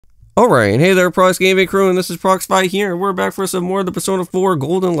Alright, hey there Prox Gaming Crew, and this is Proxify here, and we're back for some more of the Persona 4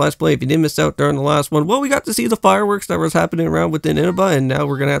 Golden Let's Play. If you didn't miss out during the last one, well, we got to see the fireworks that was happening around within Inaba, and now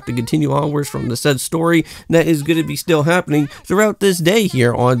we're going to have to continue onwards from the said story that is going to be still happening throughout this day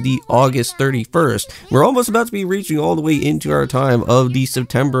here on the August 31st. We're almost about to be reaching all the way into our time of the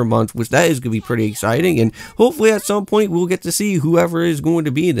September month, which that is going to be pretty exciting, and hopefully at some point we'll get to see whoever is going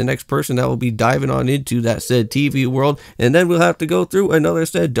to be the next person that will be diving on into that said TV world, and then we'll have to go through another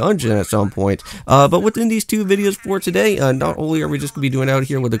said dungeon at some point. But within these two videos for today, not only are we just going to be doing out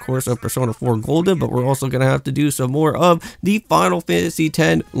here with the course of Persona 4 Golden, but we're also going to have to do some more of the Final Fantasy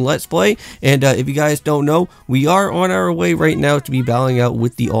X Let's Play. And if you guys don't know, we are on our way right now to be battling out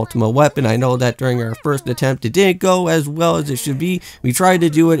with the Ultima weapon. I know that during our first attempt it didn't go as well as it should be. We tried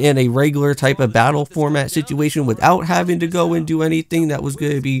to do it in a regular type of battle format situation without having to go and do anything that was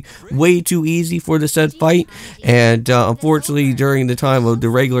going to be way too easy for the said fight. And unfortunately, during the time of the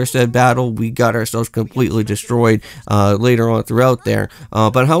regular said battle, we got ourselves completely destroyed later on throughout there.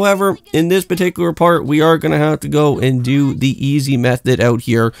 But however, in this particular part, we are going to have to go and do the easy method out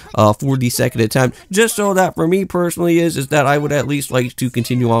here for the second attempt, just so that for me personally is that I would at least like to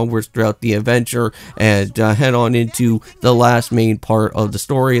continue onwards throughout the adventure and head on into the last main part of the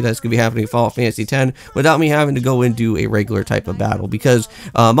story that's going to be happening in Final Fantasy X without me having to go and do a regular type of battle. Because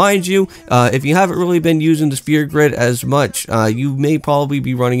mind you, if you haven't really been using the sphere grid as much, you may probably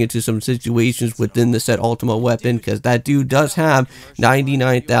be running into some situations within the said Ultima weapon, because that dude does have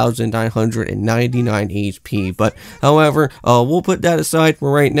 99,999 HP. But however, we'll put that aside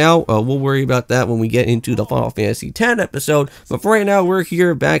for right now. We'll worry about that when we get into the Final Fantasy X episode. But for right now, we're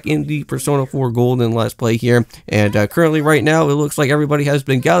here back in the Persona 4 Golden Let's Play here, and currently right now it looks like everybody has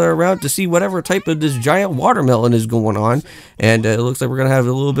been gathered around to see whatever type of this giant watermelon is going on, and it looks like we're gonna have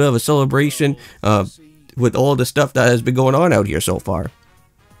a little bit of a celebration with all the stuff that has been going on out here so far.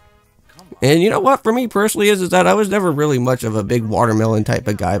 And you know what, for me personally is that I was never really much of a big watermelon type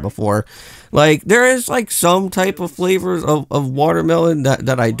of guy before. Like, there is like some type of flavors of watermelon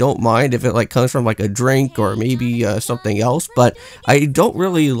that I don't mind if it like comes from like a drink or maybe something else, but I don't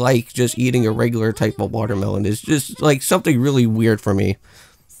really like just eating a regular type of watermelon. It's just like something really weird for me.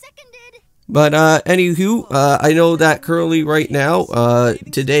 But anywho, I know that currently right now,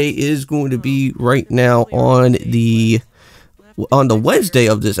 today is going to be right now on the Wednesday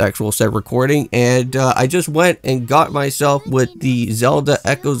of this actual set recording, and I just went and got myself with the Zelda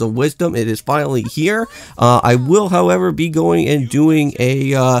Echoes of Wisdom. It is finally here. I will, however, be going and doing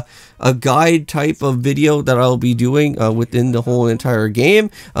a guide type of video that I'll be doing within the whole entire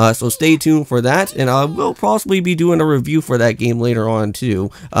game, so stay tuned for that, and I will possibly be doing a review for that game later on too,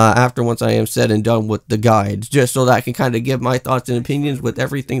 once I am said and done with the guides, just so that I can kind of give my thoughts and opinions with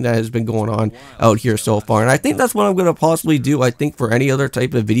everything that has been going on out here so far. And I think that's what I'm going to possibly do. I think for any other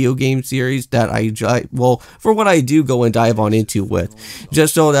type of video game series that for what I do go and dive on into with,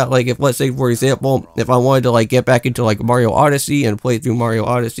 just so that like if, let's say for example, if I wanted to like get back into like Mario Odyssey and play through Mario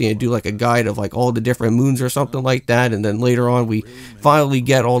Odyssey and do like a guide of like all the different moons or something like that, and then later on we finally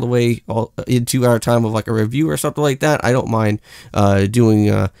get all the way into our time of like a review or something like that, I don't mind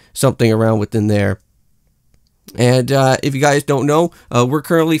doing something around within there. And if you guys don't know, we're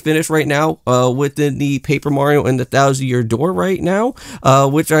currently finished right now within the Paper Mario and the 1,000-Year Door right now,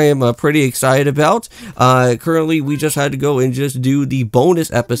 which I am pretty excited about. Currently, we just had to go and just do the bonus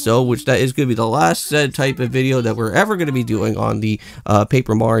episode, which that is going to be the last said type of video that we're ever going to be doing on the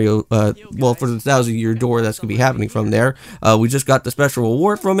Paper Mario, well, for the 1,000-Year Door that's going to be happening from there. We just got the special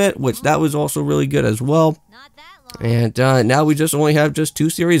reward from it, which that was also really good as well. And now we just only have just 2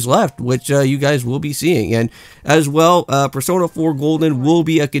 series left, which you guys will be seeing. And as well, Persona 4 Golden will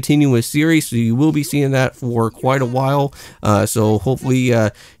be a continuous series, so you will be seeing that for quite a while. So hopefully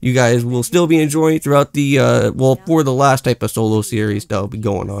you guys will still be enjoying throughout the, for the last type of solo series that will be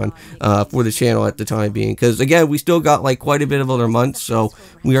going on for the channel at the time being. Because again, we still got like quite a bit of other months, so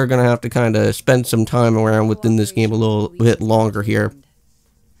we are going to have to kind of spend some time around within this game a little bit longer here.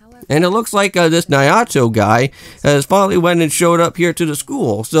 And it looks like this Naoto guy has finally went and showed up here to the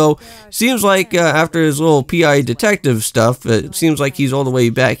school. So, seems like after his little PI detective stuff, it seems like he's all the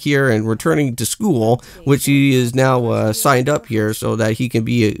way back here and returning to school, which he is now signed up here so that he can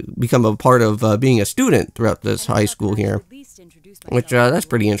become a part of being a student throughout this high school here. Which, that's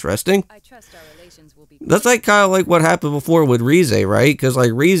pretty interesting. That's like kind of like what happened before with Rize, right? Because like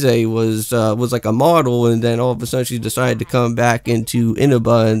Rize was like a model, and then all of a sudden she decided to come back into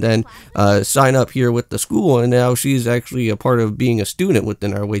Inaba and then sign up here with the school, and now she's actually a part of being a student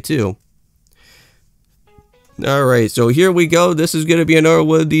within our way too. Alright, so here we go. This is going to be another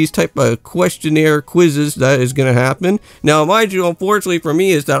one of these type of questionnaire quizzes that is going to happen. Now, mind you, unfortunately for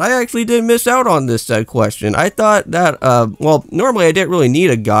me, is that I actually did miss out on this said question. I thought that, well, normally I didn't really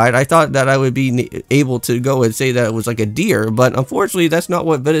need a guide. I thought that I would be able to go and say that it was like a deer, but unfortunately that's not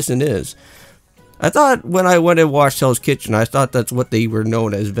what venison is. I thought when I went and watched Hell's Kitchen, I thought that's what they were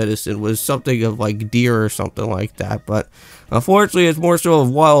known as venison, was something of like deer or something like that, but unfortunately it's more so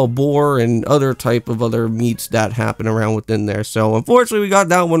of wild boar and other type of other meats that happen around within there. So unfortunately we got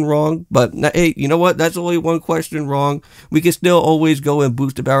that one wrong, but hey, you know what, that's only one question wrong. We can still always go and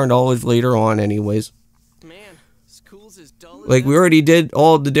boost up our knowledge later on anyways. Man, school's as dull as Like we already did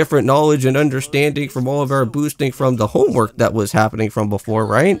all the different knowledge and understanding from all of our boosting from the homework that was happening from before,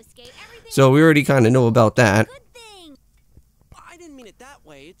 right? So we already kind of know about that. I didn't mean it that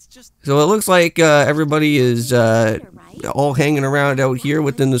way. It's just So it looks like everybody is all hanging around out here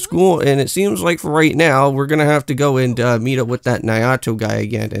within the school, and it seems like for right now we're gonna have to go and meet up with that Nayato guy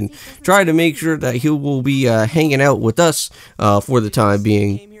again and try to make sure that he will be hanging out with us for the time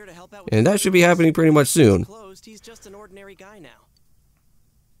being, and that should be happening pretty much soon. He's just an ordinary guy now.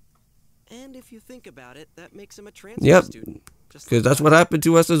 And if you think about it, that makes him a transfer student. Because that's what happened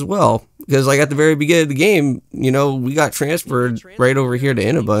to us as well. Because like at the very beginning of the game, you know, we got transferred right over here to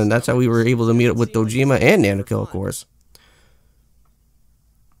Inaba, and that's how we were able to meet up with Dojima and Nanako, of course.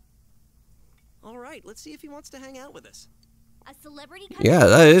 Alright, let's see if he wants to hang out with us. Yeah,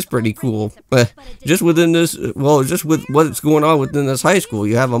 that is pretty cool. Just within this, well, just with what's going on within this high school,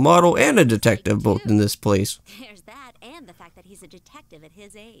 you have a model and a detective both in this place. There's that, and the fact that he's a detective at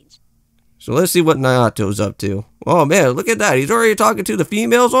his age. So let's see what Nayato's up to. Oh man, look at that. He's already talking to the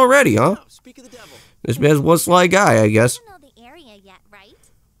females already, huh? Speak of the devil. This man's one sly guy, I guess. You know the area yet, right?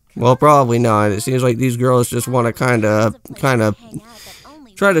 Well, probably not. It seems like these girls just want to kind of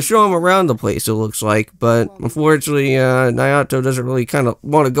try to show him around the place, it looks like. But unfortunately, Nayato doesn't really kind of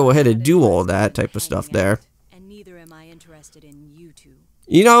want to go ahead and do all that type of stuff there. And neither am I interested in you two.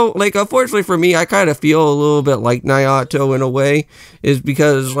 You know, like, unfortunately for me, I kind of feel a little bit like Nayato in a way, is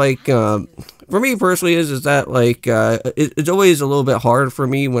because, like, for me personally, is that, like, it's always a little bit hard for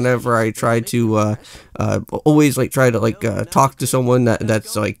me whenever I try to, always, like, try to, like, talk to someone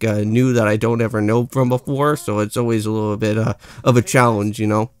that's, like, new that I don't ever know from before, so it's always a little bit, of a challenge, you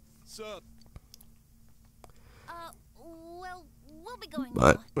know? Well, we'll be going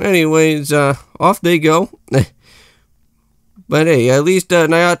But, anyways, off they go. But hey, at least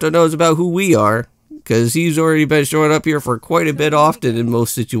Nayato knows about who we are, because he's already been showing up here for quite a bit often in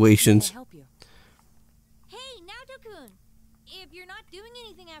most situations. Hey, Naoto-kun! If you're not doing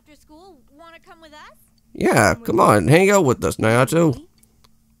anything after school, want to come with us? Yeah, come on, hang out with us, Nayato.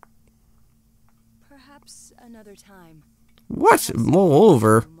 Perhaps another time. What? Mull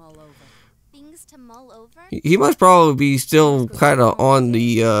over? Things to mull over? He must probably be still kind of on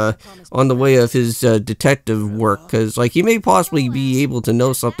the way of his detective work, because like he may possibly be able to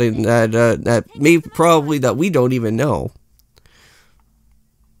know something that we don't even know.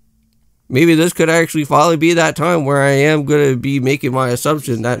 Maybe this could actually finally be that time where I am going to be making my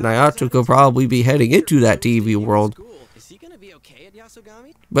assumption that Nayato could probably be heading into that TV world.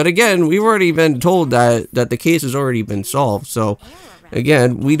 But again, we've already been told that the case has already been solved, so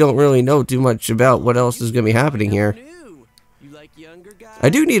again, we don't really know too much about what else is going to be happening here. I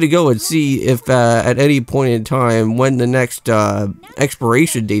do need to go and see if at any point in time when the next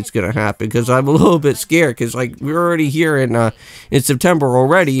expiration date's going to happen, because I'm a little bit scared, because like we're already here in September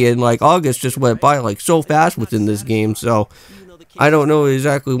already, and like August just went by like so fast within this game, so I don't know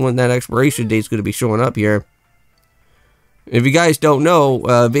exactly when that expiration date's going to be showing up here. If you guys don't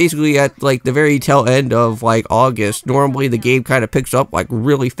know, basically at like the very tail end of like August, normally the game kind of picks up like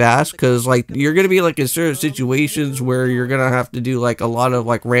really fast, because like you're going to be like in certain situations where you're going to have to do like a lot of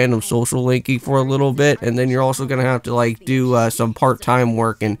like random social linking for a little bit, and then you're also going to have to like do some part-time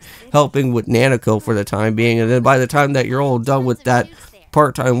work and helping with Nanako for the time being, and then by the time that you're all done with that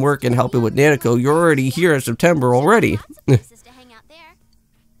part-time work and helping with Nanako, you're already here in September already.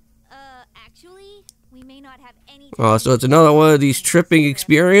 So it's another one of these tripping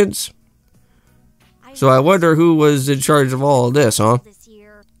experience. So I wonder who was in charge of all of this, huh?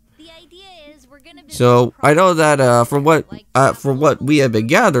 So I know that from what we have been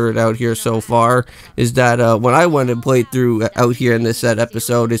gathered out here so far is that when I went and played through out here in this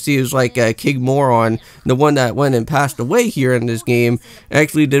episode, it seems like King Moron, the one that went and passed away here in this game,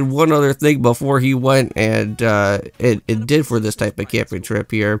 actually did one other thing before he went and it did for this type of camping trip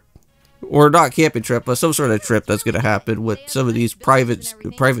here. Or not camping trip, but some sort of trip that's going to happen with some of these private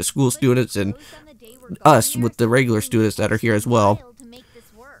school students and us with the regular students that are here as well.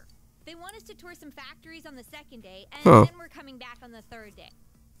 They want us to tour some some factories on the second day, and Huh. then we're coming back on the third day.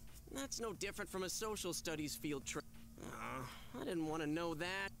 That's no different from a social studies field trip. I didn't want to know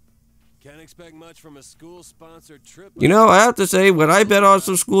that. Can't expect much from a school-sponsored trip. You know, I have to say, when I've been on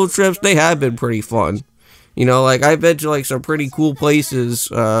some school trips, they have been pretty fun. You know, like, I've been to, like, some pretty cool places,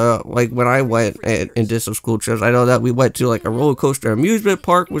 like, when I went and did some school trips. I know that we went to, like, a roller coaster amusement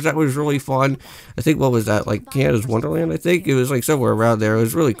park, that was really fun. I think, what was that, like, Canada's Wonderland, I think? It was, like, somewhere around there. It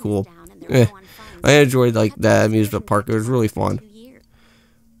was really cool. I enjoyed, like, that amusement park. It was really fun.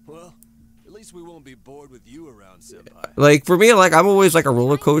 Well, at least we won't be bored with you around, Senpai. Like, for me, like, I'm always, like, a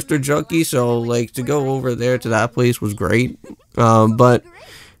roller coaster junkie, so, like, to go over there to that place was great. But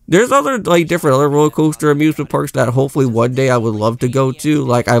there's other, like, different other roller coaster amusement parks that hopefully one day I would love to go to.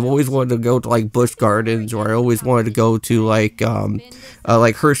 Like, I've always wanted to go to, like, Busch Gardens, or I always wanted to go to, like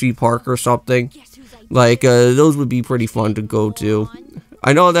Hershey Park or something. Like, those would be pretty fun to go to.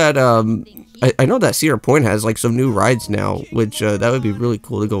 I know that, I know that Cedar Point has, like, some new rides now, which, that would be really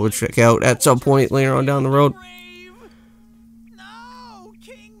cool to go and check out at some point later on down the road.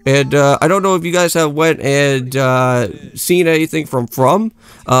 And, I don't know if you guys have went and, seen anything from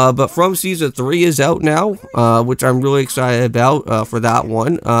but From Season 3 is out now, which I'm really excited about, for that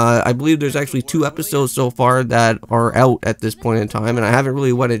one. I believe there's actually 2 episodes so far that are out at this point in time, and I haven't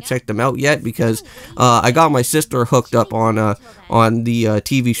really went and checked them out yet because, I got my sister hooked up on the,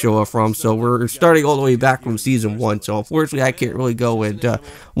 TV show From, so we're starting all the way back from Season 1, so unfortunately I can't really go and,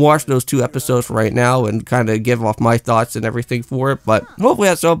 watch those 2 episodes right now and kind of give off my thoughts and everything for it, but hopefully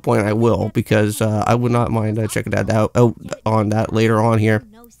at some point I will, because, I would not mind checking that out on that later on here.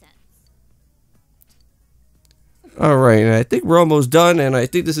 Alright, and I think we're almost done, and I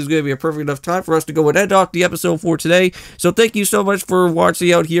think this is going to be a perfect enough time for us to go and end off the episode for today. So thank you so much for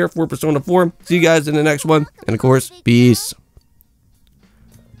watching out here for Persona 4. See you guys in the next one, and of course, peace.